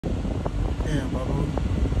Damn, Babo.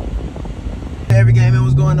 Every game, man,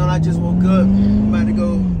 what's going on? I just woke up. About to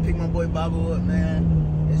go pick my boy Babo up,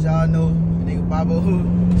 man. As y'all know, the nigga Babo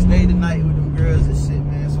stayed the night with them girls and shit,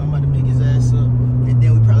 man. So I'm about to pick his ass up. And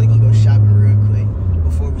then we probably gonna go shopping real quick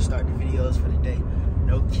before we start the videos for the day.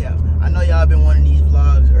 No cap. I know y'all been wanting these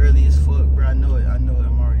vlogs early as fuck, bro. I know it. I'm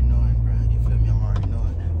already knowing, bro. You feel me? I'm already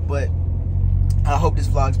knowing. But I hope this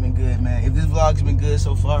vlog's been good, man. If this vlog's been good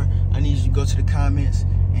so far, I need you to go to the comments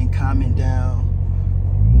and comment down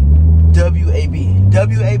WAB.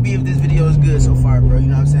 WAB if this video is good so far, bro. You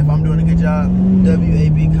know what I'm saying? If I'm doing a good job,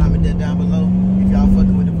 WAB, comment that down below. If y'all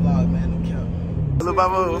fucking with the vlog, man, no cap. Lil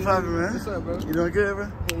Babo, what's happening, man? What's up, bro? You doing good, bro?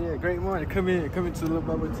 Yeah, great morning. Come to Lil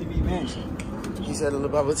Babo TV Mansion. He said Lil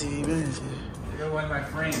Babo TV Mansion. You're one of my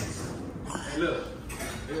friends. Hey, look.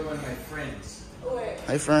 You're one of my friends.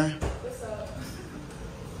 Hey, friend. What's up?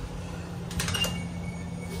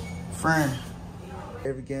 Friend.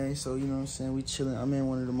 Every game, so you know what I'm saying, we chilling. I'm in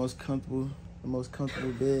one of the most comfortable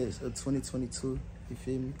beds of 2022. You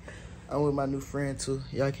feel me? I'm with my new friend too.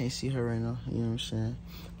 Y'all can't see her right now, you know what I'm saying?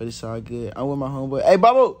 But it's all good. I'm with my homeboy. Hey,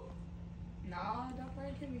 Babo! Nah, don't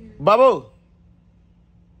bring him here. Babo!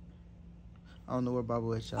 I don't know where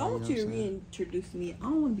Babo at, y'all. I want you to reintroduce me. I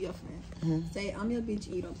don't want to be your friend. Say, I'm your bitch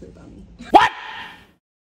and you don't play about me. What?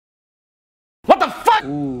 What the fuck?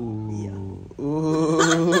 Ooh. Yeah.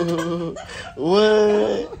 Ooh.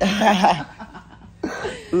 What?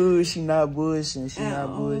 Ooh, she not bullshitting. She not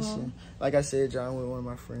bullshitting. Like I said, John, with one of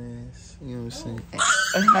my friends. You know what I'm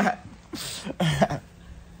saying?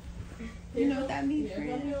 You know what that means,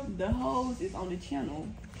 friend? The hoes is on the channel.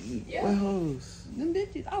 Yeah. What hoes? Them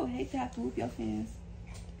bitches. I would hate to have to whoop your fans.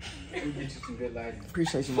 We'll get you some good lighting.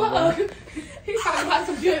 Appreciate you, my boy. He's talking about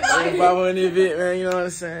some good Hey, lighting. Babo in the event, man. You know what I'm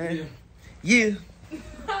saying? Yeah.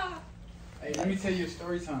 Hey, let me tell you a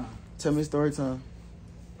story time. Tell me story time.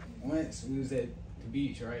 Once we was at the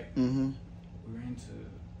beach, right? Mm-hmm. We ran into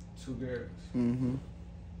two girls. Mm-hmm.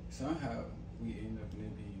 Somehow we ended up in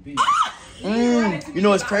the beach. You know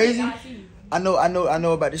what's crazy? I know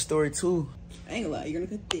about this story too. I ain't gonna lie, you're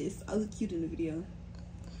gonna cut this. I look cute in the video.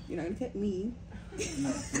 You're not gonna cut me. No,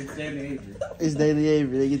 it's Daily Avery. It's Daily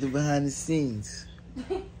Avery. They get the behind the scenes.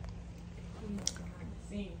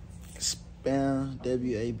 Spam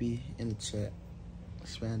WAB in the chat.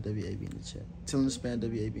 Spam WAB in the chat. Tell them to spam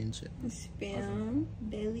WAB in the chat. Spam,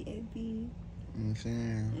 Daily AB. You know what I'm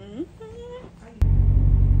saying?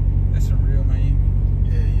 That's a real Miami.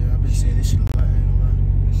 Yeah, I've been seeing this shit a lot. I ain't gonna lie.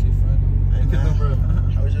 That shit funny. Hey, man, bro.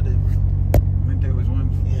 How was your day, bro? My day was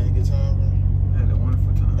wonderful. You had a good time, bro? I had a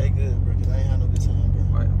wonderful time. Hey, good, bro, because I ain't had no good time, bro.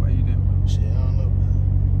 Why you didn't, bro? Shit, I don't know, bro.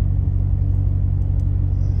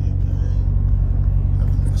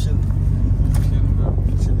 I'm chilling. Chilling, bro.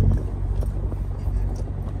 Chilling, man.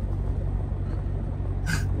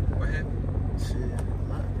 What happened? Shit, a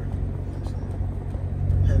lot, bro. You know what I'm saying?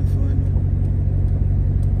 Having fun.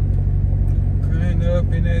 Crying up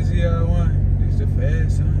in that ZR1. This the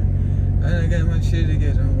fast time. I done got my shit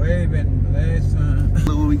together. I'm way better than the last time.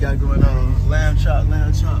 Look what we got going on. Lamb chop,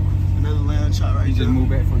 lamb chop. Another lamb chop right He there. just moved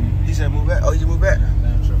back for you. He said move back? Oh, you move back?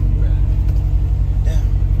 Lamb chop move back. Damn.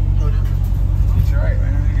 Hold it. Get you right,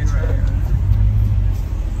 man. Get you right.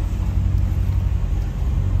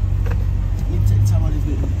 You take time out of this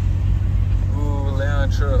video. Ooh, lamb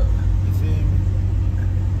truck. You feel me?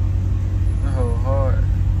 My whole heart.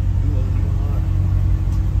 You know, you hard.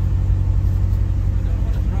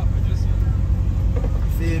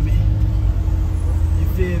 You feel me? You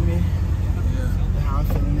feel me? Yeah. How I'm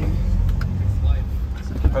feeling, nigga.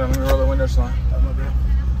 Hold on, let me roll the window slide. Oh, my bad.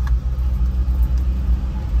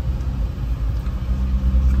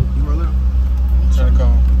 You roll up? Trying to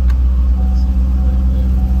call.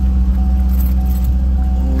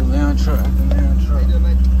 Ooh, lamb truck after lamb truck.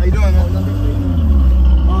 How you doing, man?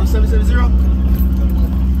 770?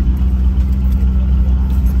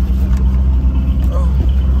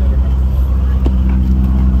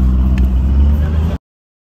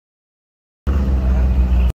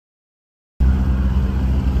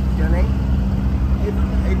 Your name?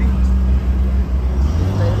 AB?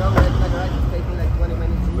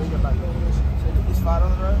 It's $5,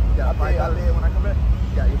 right? Yeah, I pay when I come back.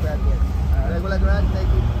 Yeah, you grab it. Regular garage take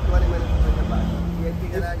you 20 minutes to bring it back. VIP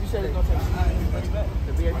garage, You said it's gonna take 2 minutes to bring it back.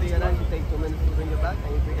 the VIP garage you take 2 minutes to bring it back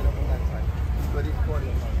and you pick it up on that side. But it's 40.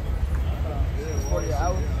 It's 40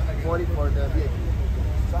 hours, 40 for the VIP.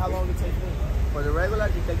 So how long it take me? For the regular,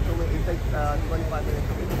 you take 2 minutes, it takes 25 minutes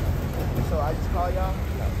to bring it. So I just call y'all?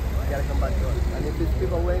 No, you gotta come back to us. And if there's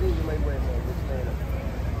people waiting, you might wait more. Just stand up.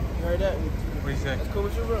 You heard that? What you say? That's cool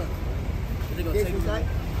with you, bro? Is it gonna Yes, take me? inside?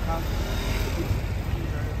 Huh?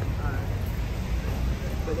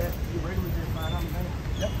 But that, your regular just $5, man.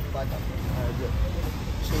 Yep, $5. Alright, good.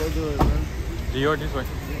 So let's do it, bro. Dior this way.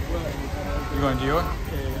 You going Dior?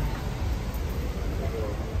 Yeah.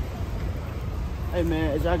 Hey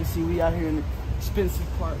man, as y'all can see, we out here in the expensive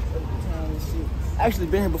part of the town and shit. Actually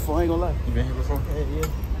been here before, I ain't gonna lie. You been here before? Yeah.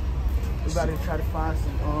 We about to try to find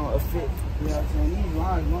some a fit. You know what I'm saying? These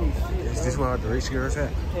lines long as shit. Is this where all the rich girls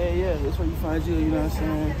at? Yeah, that's where you find you know what I'm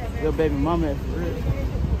saying? Your baby mama at for real.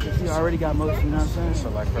 She already got most, you know what I'm saying? So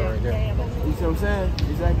like her right there. You see what I'm saying?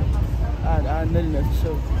 Exactly. I nothing that for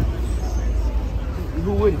sure.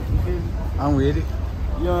 Who with it? You feel me? I'm with it.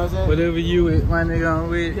 You know what I'm saying? Whatever you with, my nigga, I'm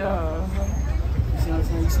with it. Yeah. You see what I'm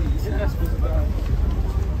saying? You see that's what's about.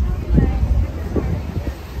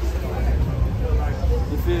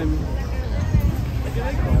 You feel me?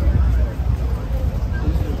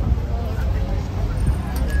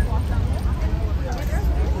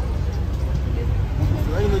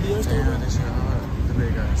 Regular deal store? Damn, this shit hard. The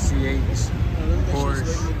big C8s,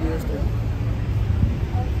 Porsche.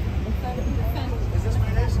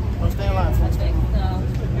 Oh, stay in line, folks.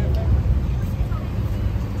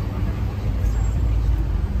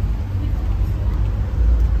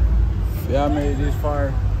 Y'all made this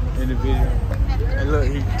far in the video. Hey, look,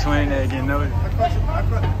 he twinning that again. No, I caught you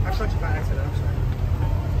by accident. I'm sorry.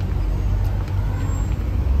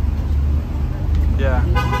 yeah.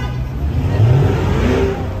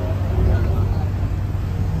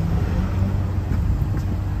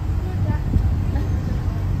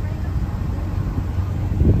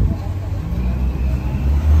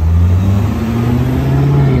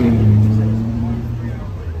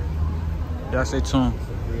 Y'all stay tuned.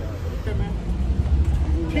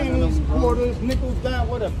 Pennies, quarters, nickels, dime,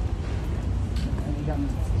 whatever.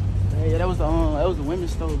 Yeah, that was the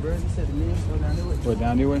women's store, bro. He said the men's store down there. What,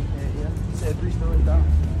 down there way? Yeah. He said 3 stories down.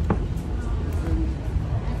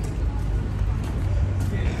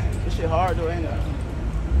 This shit hard though, ain't it?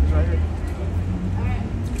 It's right here.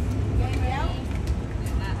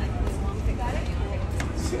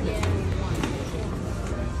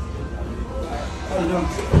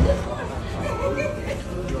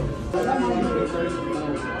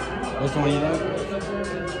 Which one you need?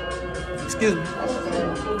 Excuse me.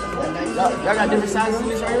 Y'all got different sizes in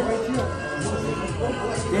this right here?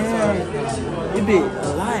 Damn. It big a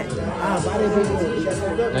lot. Ah, buy that big one.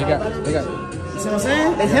 They got. You see what I'm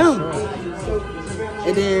saying? That's him.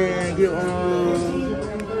 And then get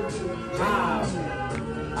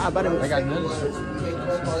I buy them. They got nothing.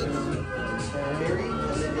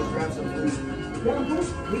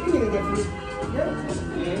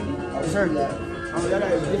 Yes, sir. Y'all got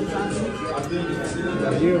different sizes?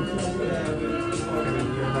 You.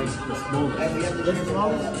 This is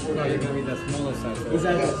smallest? No, you're gonna be the smallest size.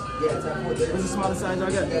 Exactly. What's the smallest size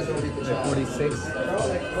y'all got? 46.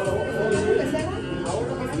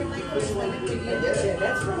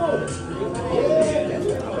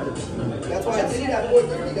 That's why I did it at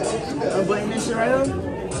 4:30. Unbutton this shit right here?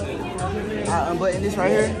 I unbutton this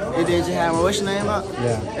right here, and then just have my what's your name up?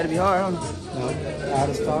 Yeah. That'd be hard, huh? No, out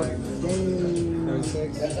of stock.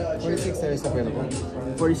 36. 46 there is available.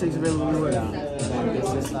 46 available in the way. And this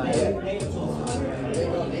is like.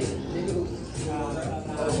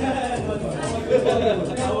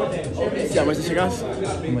 See how much this shit costs? How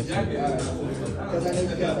much?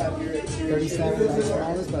 37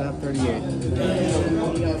 dollars, but I have 38.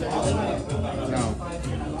 No.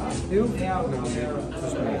 You? I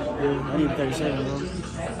need 37, bro.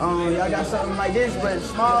 Y'all got something like this, but it's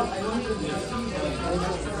small. I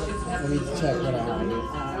need to check what I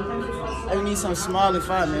have. I need something small and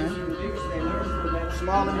fine, man.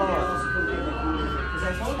 Small and hard.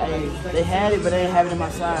 Hey, they had it, but they didn't have it in my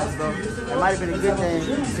size, bro. It might have been a good thing,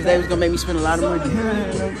 because they was going to make me spend a lot of money.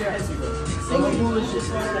 They were bullshit.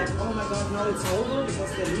 Like, oh my god, now it's over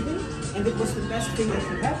because they're leaving. And it was the best thing that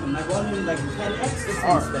could happen. Like, only like 10x the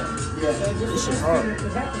Hard. things then. Yeah, So this just shit the hard. best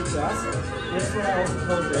thing that could happen to us. That's what I also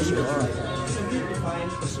told That shit them. hard. Completely fine.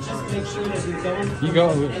 Just make sure that we don't You go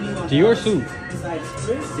with anyone Dior else suit besides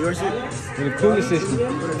Chris, Dior suit? Alex, with a cooler system.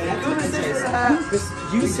 William,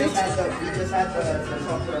 You We six? just had to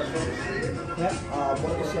talk to our friends. yeah.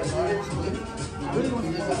 One of the chefs,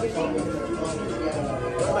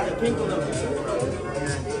 Like a pink one up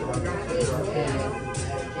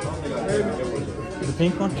The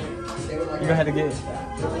pink one? You gonna have to get it.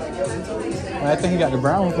 Well, I think he got the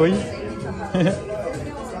brown one for you.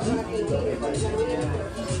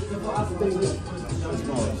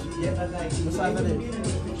 What size that is?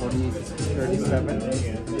 37,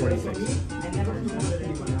 46.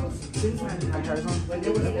 since I when they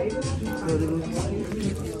were able to I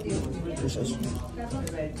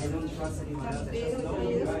don't trust anyone else.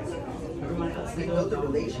 Everyone else. You know the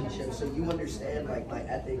relationship, so you understand like my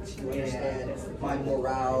ethics, you understand my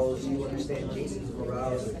morals, you understand Jason's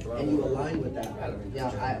morals, and you align with that. Yeah,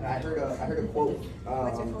 I heard a quote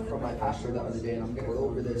from my pastor the other day, and I'm gonna go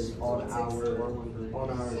over this on our call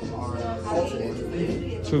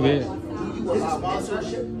today. Too bad. You allow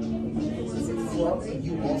sponsorship,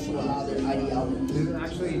 you also allow their ideology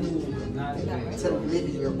Actually, to live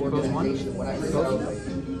in your organization. When I heard that, I was like,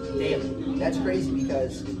 damn, that's crazy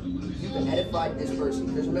because you can edify this person.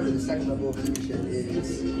 Because remember, the second level of leadership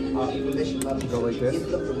is permission level. Go like You this. give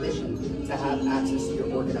them permission to have access to your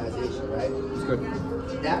organization, right? it's good.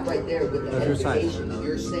 That right there with the That's your side. edification,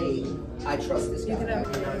 you're saying, I trust this guy.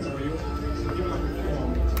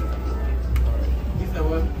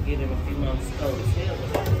 Give him a few months.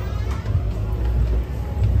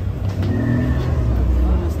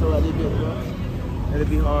 Still a little bit, bro. It'll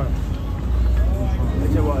be hard.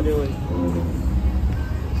 Let's just walk that way.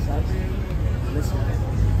 Listen.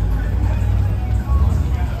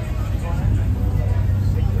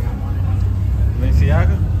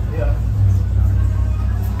 Balenciaga? Yeah.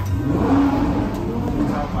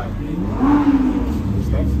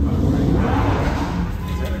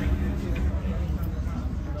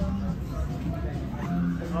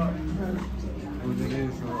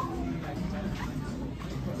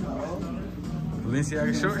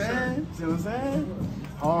 Balenciaga short shirt. See what I'm saying?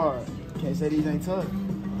 Hard. Can't say these ain't tough.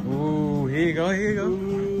 Ooh, here you go, here you go.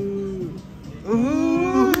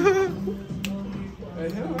 Ooh.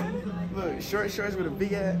 Look, short shorts with a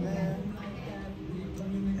big ass, man.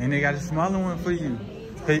 And they got a smaller one for you.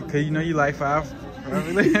 Cause you know you like 5.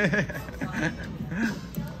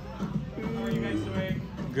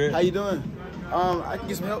 Good. How you doing? I can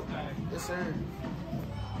get some help. Yes, sir.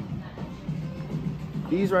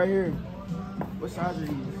 These right here. What size are these?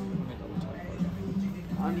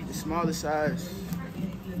 I need the smallest size.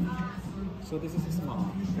 So this is a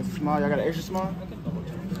small. It's a small. Y'all got an extra small?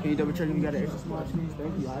 Can you double check if you got an extra small, please?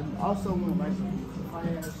 Thank you. I also want like some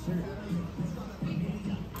fire-ass shirt.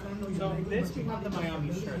 So this we have the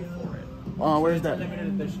Miami shirt for it. Where's that? Limited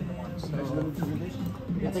edition one. So That's limited edition?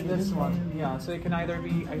 I think this one. Yeah, so it can either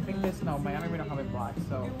be, I think this, no, Miami we don't have it black,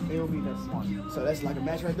 so it will be this one. So that's like a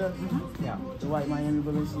match right there? Yeah. The white Miami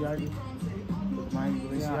Balenciaga. Miami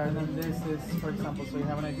Balenciaga. Yeah, and then this is, for example, so you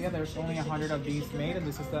have an idea, there's only 100 of these made, and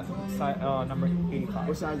this is the number 85.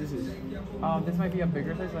 What size this is? This might be a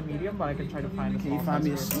bigger size, a medium, but I can try to find a Can small you find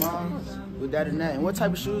me a size for you. small with that and that? And what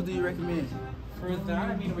type of shoes do you recommend? For that,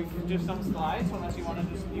 I mean, we can do some slides, unless you want to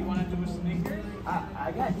do a sneaker.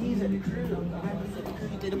 I got these at the crib. I got these at the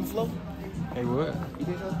crib. You think them flow? Hey, what? You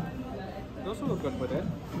think so? Those will look good with it.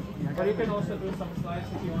 But you can also do some slides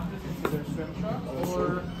if you want this into their swim shop,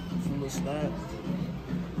 or Some little slides.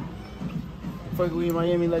 Fuck we in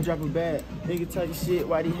Miami, let's drop a bag. Nigga talking shit,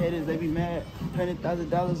 why these haters, they be mad.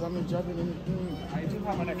 $100,000, I'm gonna drop it in the thing. I do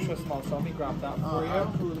have an extra small, so let me grab that for you.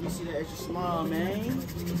 Cool. Let me see that extra small, man.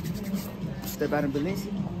 Step out in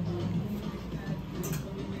Balenciaga.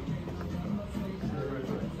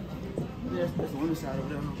 Yeah, that's one side over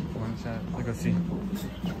there. One shot. Let's go see.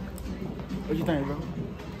 What you think, bro?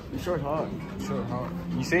 The short hard. Short, hard.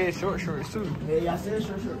 You say it's short shorts too. Hey, I said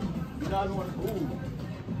short. You know I want to.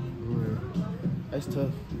 Ooh, that's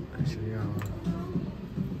tough. Actually,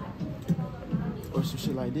 Or some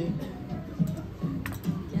shit like that.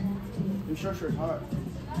 Them short shorts hard.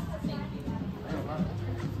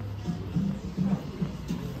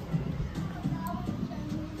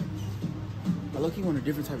 I look-key want a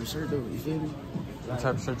different type of shirt though, you feel me? what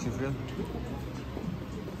type of shirt you feel?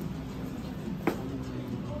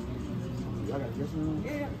 Y'all got a dress on?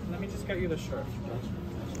 Yeah, let me just get you the shirt.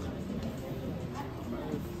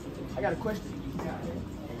 I got a question.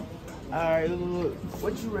 Alright, look.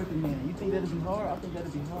 What you recommend? You think that'll be hard? I think that'll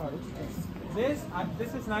be hard. What you think?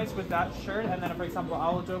 This is nice with that shirt, and then for example, I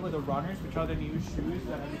will do it with the runners, which are the new shoes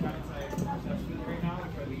that everybody is like obsessed with right now,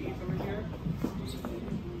 which are these over here.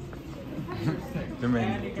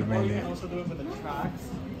 And you can also do it with the tracks.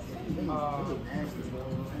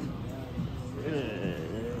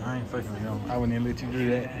 I ain't fucking with him. I wouldn't let you do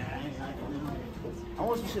that. I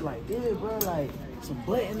want some shit like this, bro. Like some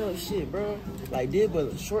button up shit, bro. Like this,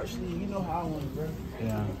 but short sleeve. You know how I want it, bro.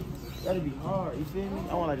 Yeah. That'll be hard. You feel me?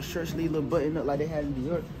 I want like a short sleeve, little button up like they had in New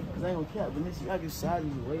York. Cause I ain't gonna cap, but Balenciaga size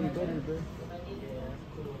is way better, bro.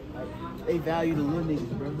 Like, they value the little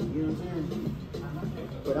niggas, bro. You know what I'm saying?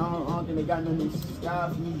 But I don't think they got none of this style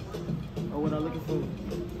for me or what I'm looking for.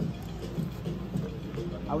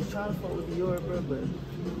 I was trying to fuck with Dior, bro, but you know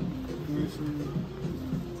what I'm saying?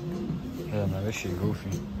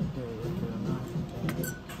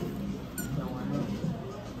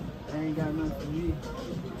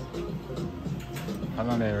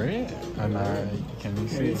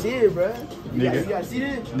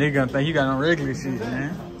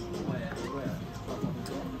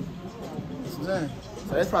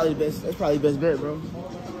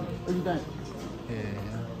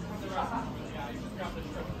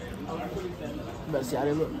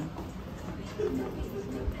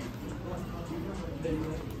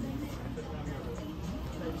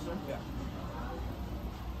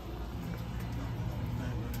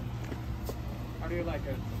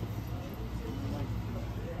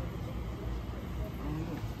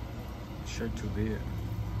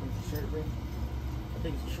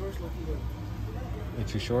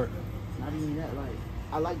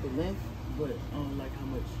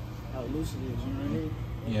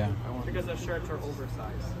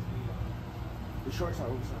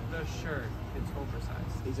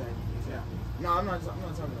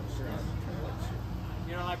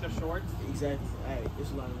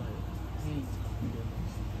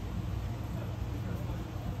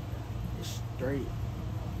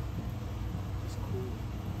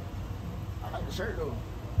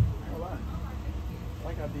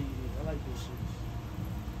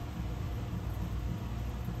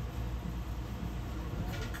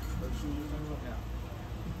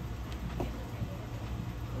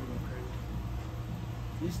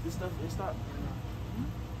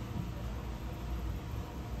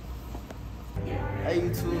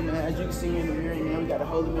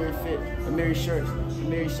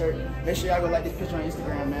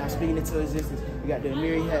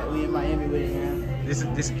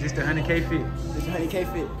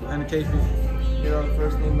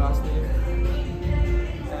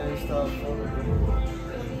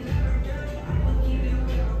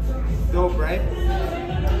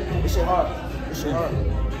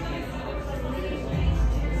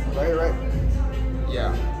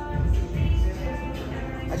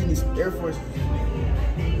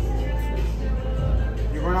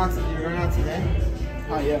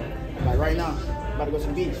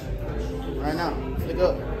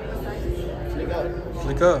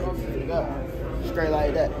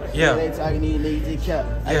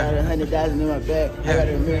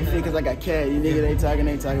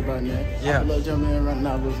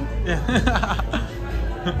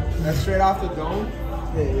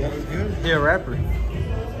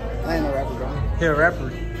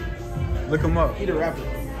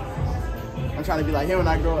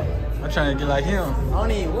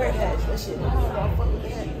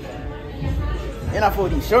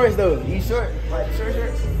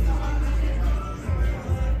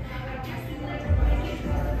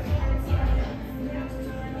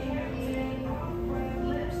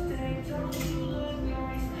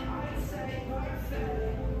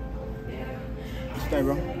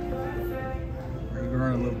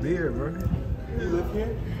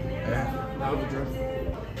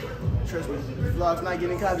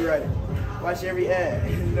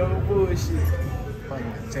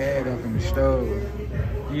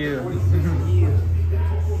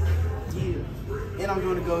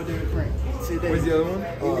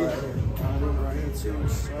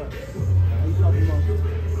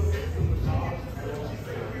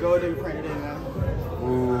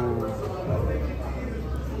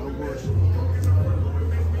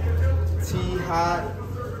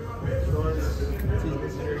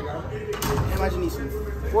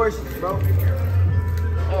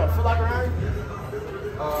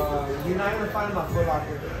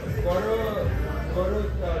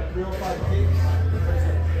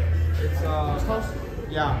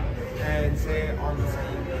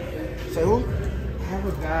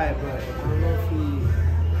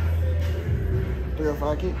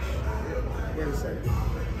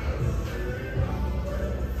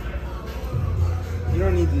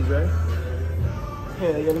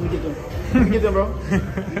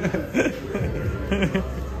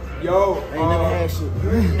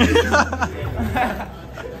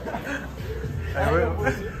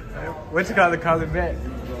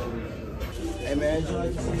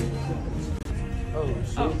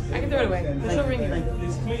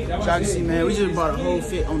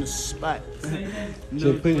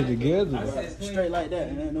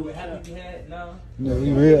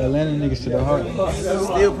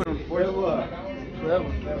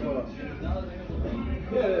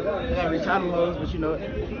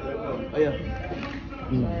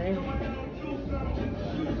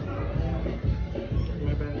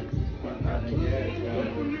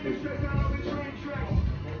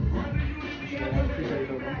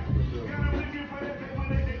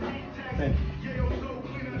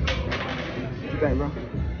 think, bro?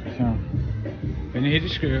 So, and hit the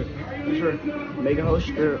script. For sure. Make a whole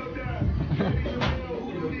strip.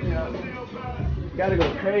 Gotta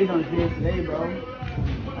go crazy on this today, bro. I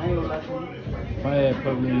ain't gonna lie to you. Why that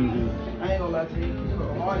public music? I ain't gonna lie to you.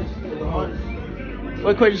 The hardest.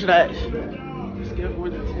 What question should I ask? Skip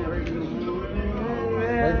 1 to 10 rating.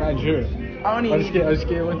 Where's my jerk? I don't even. I'm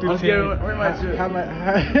scared 1 through 10. I'm scared. Where's my jerk?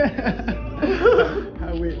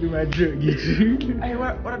 How wet do my jerk get you? Hey,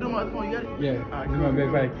 what I do on my other phone? You got it? Yeah, Alright, this is cool. my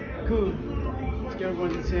best bike. Cool. Scale 1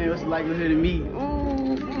 to 10. What's the likelihood of me?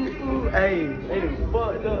 Ooh. Hey, they done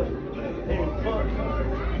fucked up.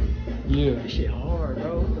 Yeah. This shit hard,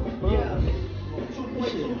 bro. What the fuck?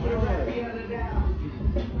 This shit hard.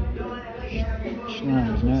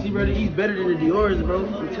 Shrines, man. See, brother, he's better than the Dior's, bro.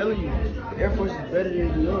 I'm telling you. The Air Force is better than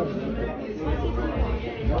the Dior's.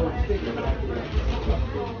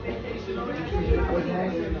 What's your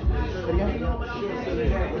name?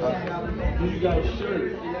 You got a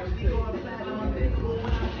shirt.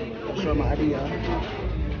 Show my ID, y'all.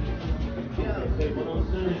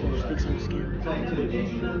 Stick some skin.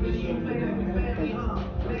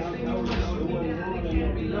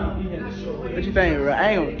 What you think, bro? I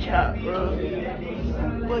ain't gonna cap, bro.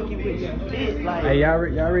 Fucking with the fit, like. Hey, y'all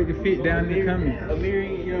rate the fit down in the comments.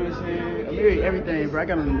 Amiri, you know what I'm saying? Amiri, everything, bro. I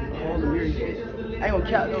got a whole Amiri fit. I ain't gonna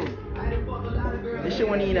cap though. This shit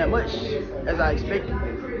wasn't even that much as I expected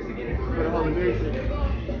for the whole Amiri fit.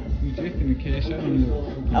 You just gonna cash out on the.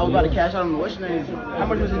 I was about to cash out on the what's your name? How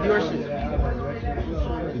much was the Dior shit?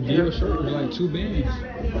 The Dior shirt was like 2 bands.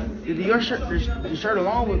 The Dior shirt, the shirt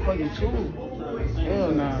alone was fucking 2.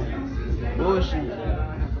 Hell nah. Bullshit.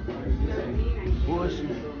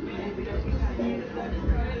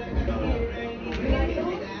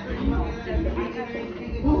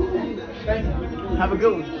 Have a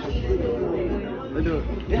good one. Let's do it.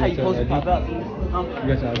 This how you supposed to pop out. Huh?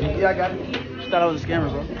 You got your ID? Yeah, I got it. Just thought I was a scammer,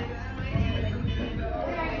 bro.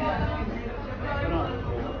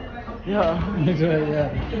 Yeah. That's right, yeah.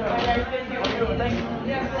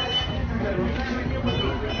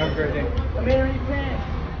 Have a great day. I'm here, you can.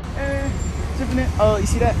 Tipping it. Oh, you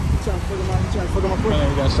see that? You trying to fuck up my first. Man,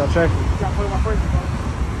 we gotta stop traffic. You trying to fuck up my first, bro.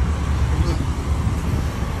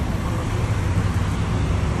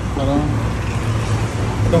 Hold on.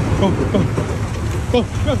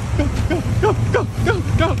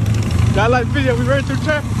 Go. Y'all like the video? We ran through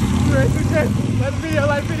traffic. Like the video.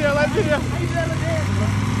 How you do that, little dance, bro?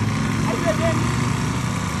 How you do that, dance?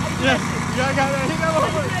 Yeah, y'all got that. Hit that one.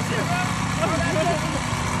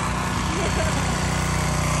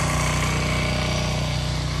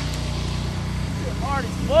 Hard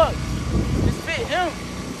as fuck. This fit him.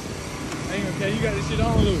 I ain't gonna tell you, got this shit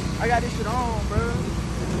on, Lou. I got this shit on, bro.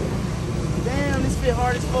 Damn, this fit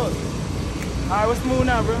hard as fuck. Alright, what's the move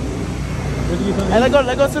now, bro? Hey, let's go to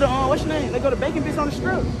the what's your name? Let's go to Bacon Bits on the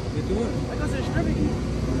strip. Get to it. Let's go to the strip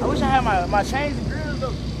again. I wish I had my chains and grills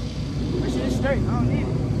though. This shit is straight. I don't need it.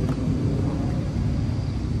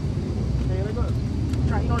 Hey, let's go.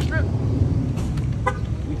 Try to eat on the strip.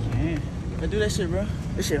 We can. Let's do that shit, bro.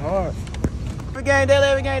 This shit hard. Every game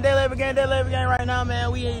right now, man.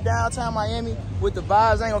 We in downtown Miami with the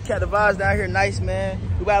vibes. I ain't gonna catch the vibes down here nice, man.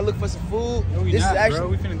 We gotta look for some food. No, we this not, is actually bro.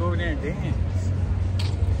 We finna go over there and dance.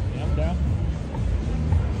 Yeah, I'm down.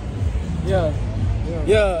 Yeah.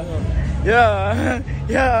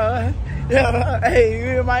 Hey, we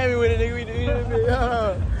in Miami with it,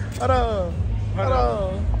 nigga. Hold on.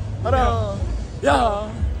 Yeah.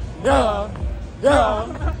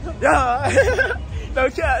 No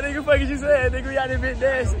cap, nigga. Fuck you said, nigga. We out there bit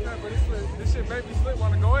dancing. This shit made me slip.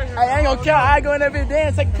 Wanna go in here? I ain't gonna count. I go in that bit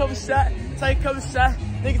dance. Take a couple shots.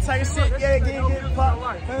 Nigga, take a shit. Yeah, get pop.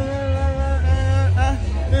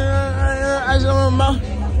 I just want my mouth.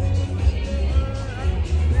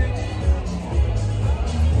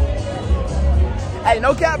 Hey,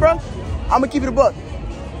 no cap, bro. I'ma keep it a buck.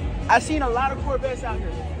 I seen a lot of Corvettes out here.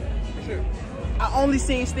 For sure. I only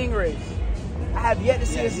seen Stingrays. I have yet to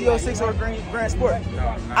see a Z06 or a Grand Sport.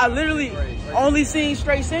 I literally only seen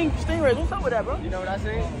straight Stingrays. What's up with that, bro? You know what I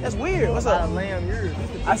say? That's weird. What's up? Lamb yours.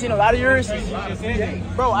 I seen a lot of Urises.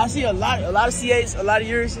 Bro, I see a lot of C8s, a lot of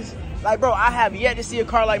Urises. Like, bro, I have yet to see a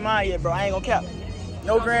car like mine yet, bro. I ain't gonna cap.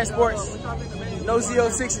 No Grand Sports, no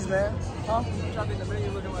Z06s, man. Huh? I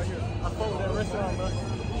fought with that restaurant, bro.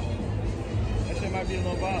 That shit might be a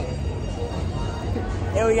little vibe.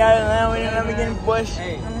 And we got it now. We getting Bush.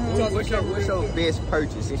 Hey, what's your best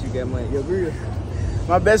purchase since you got money? Your grill.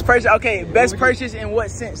 My best purchase. Okay, best purchase in what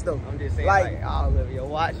sense though? I'm just saying, like all of your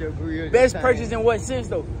watch, your grill. Best purchase in what sense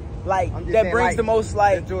though? Like that brings the most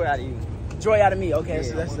like joy out of you. Joy out of me. Okay,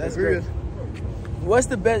 Yeah, so that's grill. great. What's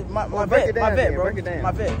the best? My bet, bro.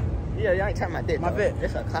 My bet. Yeah, y'all ain't talking about that. My bad.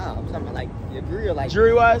 That's a car. I'm talking about like your grill, like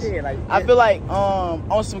Jury wise, yeah, like I feel like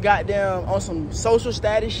on some goddamn on some social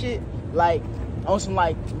status shit, like on some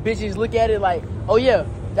like bitches look at it like, oh yeah,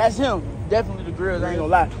 that's him. Definitely the grills. I ain't gonna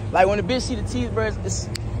lie. Like when the bitch see the teeth, bro, it's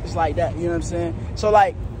like that. You know what I'm saying? So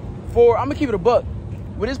like, I'm gonna keep it a buck.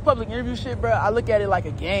 With this public interview shit, bro, I look at it like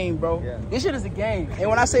a game, bro. Yeah. This shit is a game. And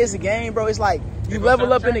when I say it's a game, bro, it's like you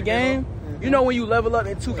level up in the game. You know when you level up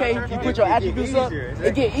in 2K, you put your attributes up,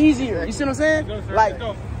 it get easier. You see what I'm saying? Like,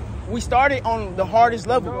 we started on the hardest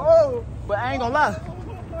level, but I ain't gonna lie.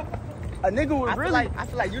 A nigga would really... I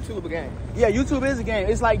feel like YouTube a game. Yeah, YouTube is a game.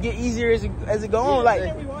 It's like get easier as it go on. Like,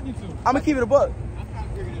 I'm gonna keep it a buck.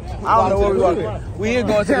 I don't know where we going. We here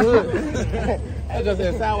going to the hood. I just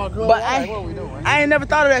said Sidewalk Club. But I ain't never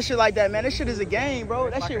thought of that shit like that, man. This shit is a game, bro.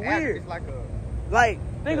 That shit weird. It's like a... Like,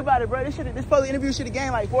 think about it, bro. This public interview shit a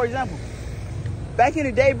game. Like, for example, back in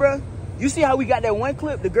the day, bro, you see how we got that one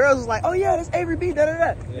clip? The girls was like, oh yeah, that's Avery B,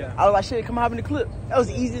 da-da-da. Yeah. I was like, shit, come hop in the clip. That was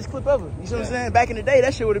the easiest clip ever. You see what I'm saying? Back in the day,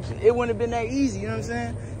 that shit wouldn't have been that easy, you know what I'm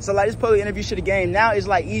saying? So like, this public interview shit a game. Now it's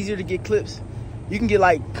like easier to get clips. You can get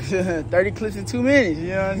like 30 clips in 2 minutes, you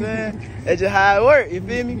know what I'm saying? That's just how it work, you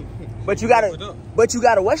feel me? But you gotta, what's your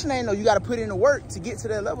name though? You gotta put in the work to get to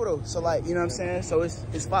that level though. So like, you know what I'm saying? So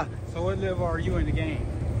it's fine. So what level are you in the game?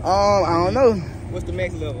 I don't know. What's the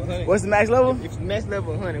max level? 100? What's the max level? If max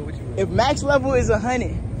level 100, what you? If max level is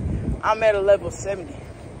 100, I'm at a level 70.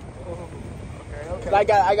 Okay.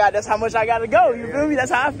 I got. That's how much I gotta go. You feel me?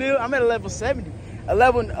 That's how I feel. I'm at a level 70. A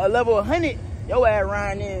level 100. Your ass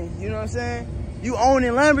riding in. You know what I'm saying? You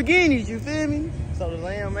owning Lamborghinis. You feel me? So the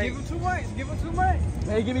Lamb make. Give him 2 months. Give him 2 months.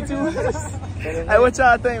 Hey, give me 2 months. Hey, what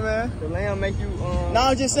y'all think, man? The Lamb make you. No,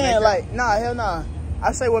 I'm just saying, like, nah, hell nah.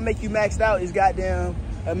 I say what make you maxed out is goddamn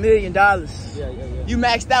 $1 million. Yeah. You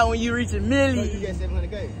maxed out when you reach $1 million. So you get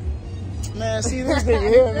 700K. Man, see this nigga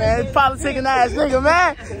here, man. Politicking ass nigga,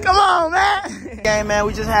 man. Come on, man. Game, man.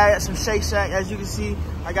 We just had some Shake Shack. As you can see,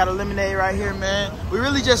 I got a lemonade right here, man. We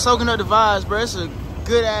really just soaking up the vibes, bro. It's a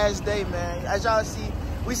good ass day, man. As y'all see,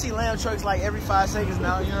 we see lamb trucks like every 5 seconds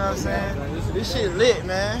now. You know what I'm saying? This shit lit,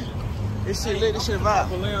 man. This shit lit. This shit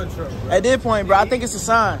vibe. At this point, bro, I think it's a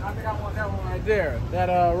sign. I think I want that one right there. That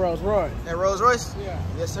Rolls Royce. That Rolls Royce? Yeah.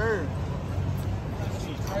 Yes, sir.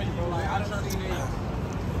 Crazy, bro. Like, I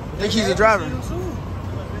think he's a driver.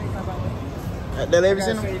 That every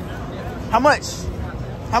single. How much?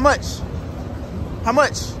 How much? How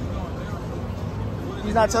much?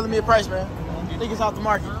 He's not telling me a price, man. I think it's off the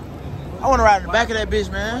market. I want to ride in the back of that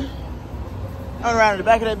bitch, man. I want to ride in the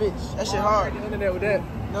back of that bitch. That shit hard. The internet with that.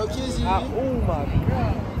 No kissing. Oh my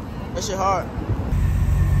god. That shit hard.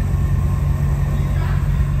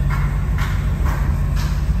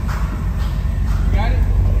 You got it?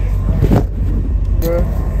 Bro.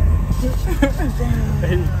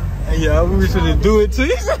 Hey, yeah, we should have do it to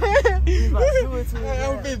you. I'm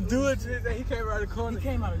finna do it to his ass. He came out of the corner. He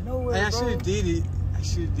came out of nowhere, Hey, I bro. should have did it. I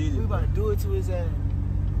should have did it. We about to do it to his ass.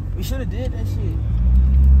 We should have did that shit.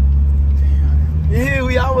 Yeah,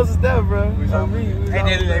 we almost was there, bro. Hey,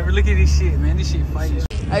 Daddy, look at this shit, man. This shit fighting.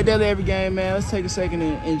 Hey, Daily Every Game, man. Let's take a second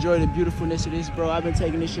and enjoy the beautifulness of this, bro. I've been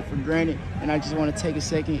taking this shit for granted, and I just want to take a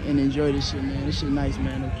second and enjoy this shit, man. This shit nice,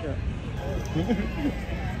 man. No cap.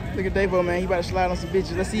 Look at Davo, man. He about to slide on some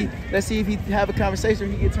bitches. Let's see if he have a conversation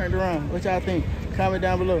or he get turned around. What y'all think? Comment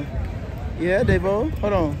down below. Yeah, Davo.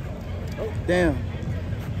 Hold on. Oh, damn.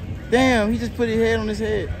 Damn, he just put his head on his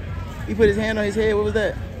head. He put his hand on his head. What was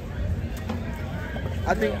that?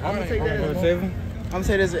 I think I'm gonna take that as save him. I'm gonna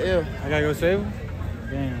say that's an L. I gotta go save him?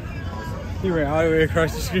 Damn. He ran all the way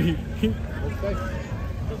across the street. Think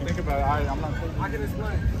about it. I'm not taking it. I can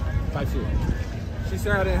explain. Type shit. She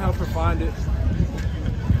said I didn't help her find it.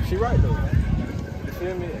 She right though. You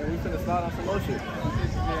feel me? And we finna slide on some more shit.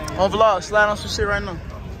 On vlog, slide on some shit right now.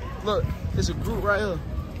 Look, there's a group right here.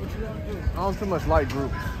 What you gonna do? I don't too much like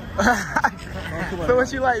group. So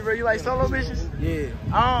what you like, bro? You like solo bitches? Yeah.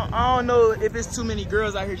 I don't know if it's too many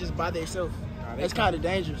girls out here just by themselves. That's kind of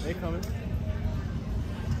dangerous. They coming.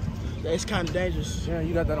 That's kind of dangerous. Yeah,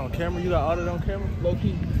 you got that on camera? You got all that on camera? Low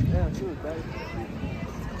key. Yeah, too, baby.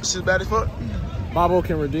 Shit's bad as fuck. Bobo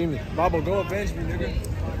can redeem it. Bobo, go avenge me, nigga.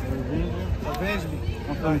 Avenge me.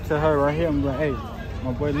 I'm gonna tell her right here, I'm like, hey,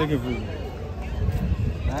 my boy looking for you.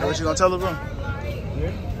 That's what you gonna tell her, bro?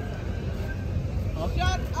 Yeah. Shut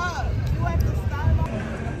up. You at the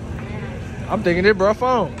Starbucks. I'm thinking it, bro,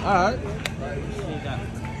 phone. All right.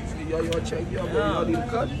 Y'all check. Y'all need a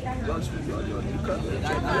cut. Y'all need a cut.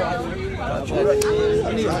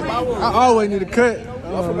 I always need a cut.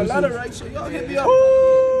 Y'all from Atlanta, right? So y'all hit me up.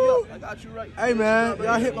 got you right. Hey man,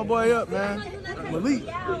 y'all hit my boy up, man. Malik.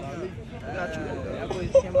 I got you.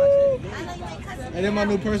 And then my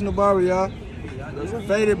new personal barber, y'all.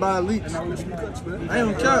 Faded by Leaks. I ain't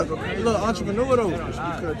gonna cap. Little entrepreneur though.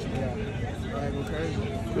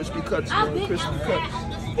 Crispy cuts, man. Crispy cuts.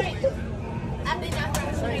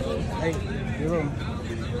 Hey, yo.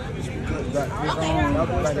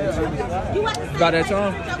 Got that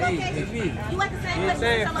time?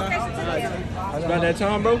 Got that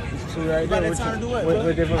time, bro? So right Got that time to do it,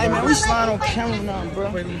 bro. Hey, man, we slide on camera now,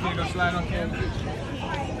 bro. Wait, we gonna slide on camera.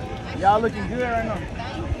 Y'all looking good right now.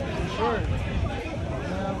 Sure.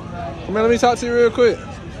 Come here, let me talk to you real quick.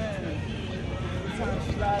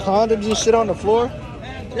 Condoms and shit on the floor?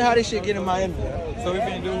 That's how this shit get in Miami. So we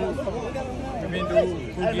been do Hey,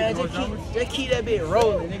 man, just keep that bit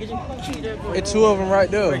rolling, nigga. Just keep that bit it's two of them right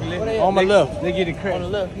there. On my left. They get it cracked. on the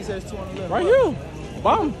left. He says 2 on the left. Right here.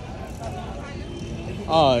 Bomb.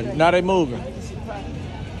 Now they moving.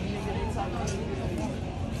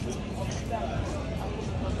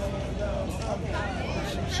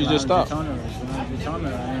 She just stopped. Oh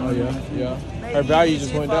yeah. Her value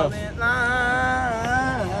just went down.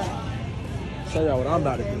 Show y'all what I'm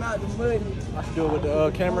about to do. I can do it with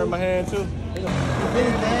the camera in my hand too.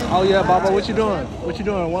 Oh yeah, Baba, what you doing? What you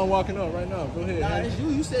doing? One walking up right now. Go ahead. Nah, it's you.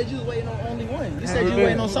 You said you was waiting on only one. You said you was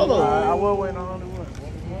waiting on solo. I was waiting on only one.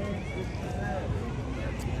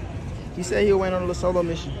 He said he was waiting on the solo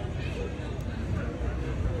mission.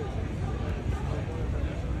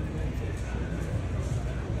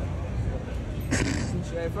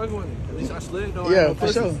 She ain't fucking with me. At least I slid though. Yeah, for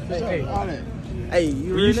sure. Hey,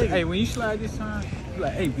 you really nigga. Hey, when you slide this time, you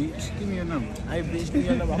like, hey, bitch, give me your number. Hey, bitch, give me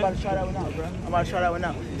your number. I'm about to try that one out, bro. I'm about to try that one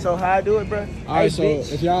out. So how I do it, bro? All right, Hey, so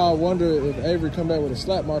bitch. if y'all wonder if Avery come back with a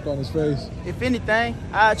slap mark on his face, If anything,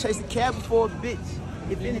 I'll chase the cab before a bitch.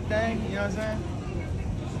 If anything, you know what I'm saying?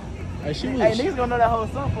 hey, she was. Hey, niggas gonna know that whole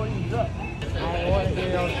song before you drop. I don't want to get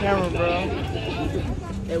it on camera, bro.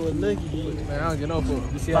 They was looking. Man, I don't get no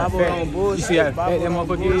fuck. You see how Babo fat, on bullshit. you see how fat Babo that on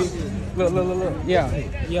motherfucker is? bullshit. Look.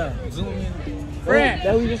 Yeah. Zoom in. Friend.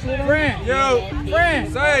 That we just slid on? Friend. Yo,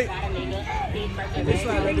 Friend. say. They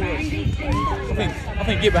slide right there. I'm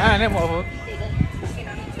finna get behind that motherfucker.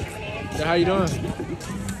 So how you doing?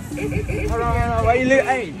 Hold on. Why you look?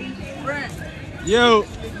 Hey. Yo, You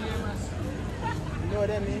know what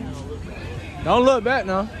that means? don't look back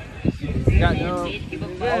now. Goddamn. Oh,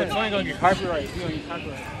 so I ain't gonna get copyright. You gonna get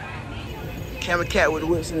copyright. Camera cat with the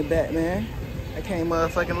whips in the back, man. I can't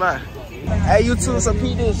motherfucking lie. Hey, you too, so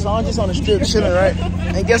Pete this. So I'm just on the strip chilling, right?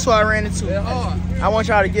 And guess who I ran into? I want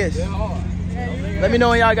y'all to guess. Let me know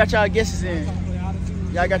when y'all got y'all guesses in.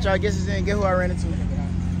 Y'all got y'all guesses in. Guess who I ran into?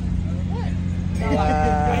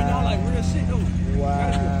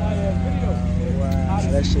 Wow,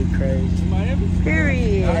 that shit crazy.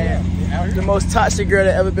 Period. The most toxic girl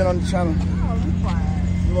that ever been on the channel.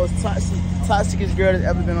 The most toxicest girl that's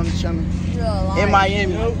ever been on the channel. In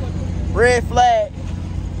Miami. Red flag.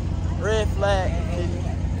 Red flag.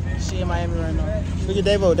 She in Miami right now. Look at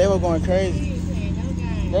Davo. Davo going crazy.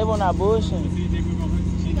 Davo not bullshitting.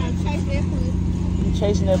 He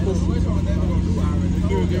chasing that pussy.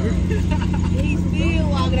 He's still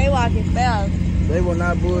walking. They walking fast. Davo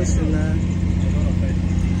not bullshitting, man.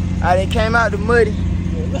 I done came out the muddy.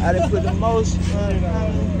 I done put the most.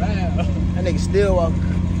 That nigga still walking.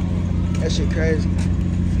 That shit crazy.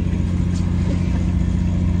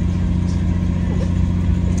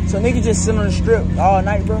 So nigga just sit on the strip all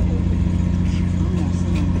night, bro?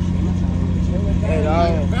 At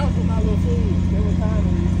all.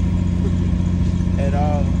 At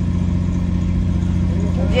all.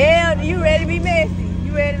 Yeah, you ready to be messy?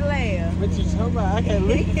 You ready to laugh? What you talking about? I can't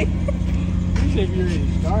look. You should be ready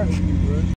to start with me, bro.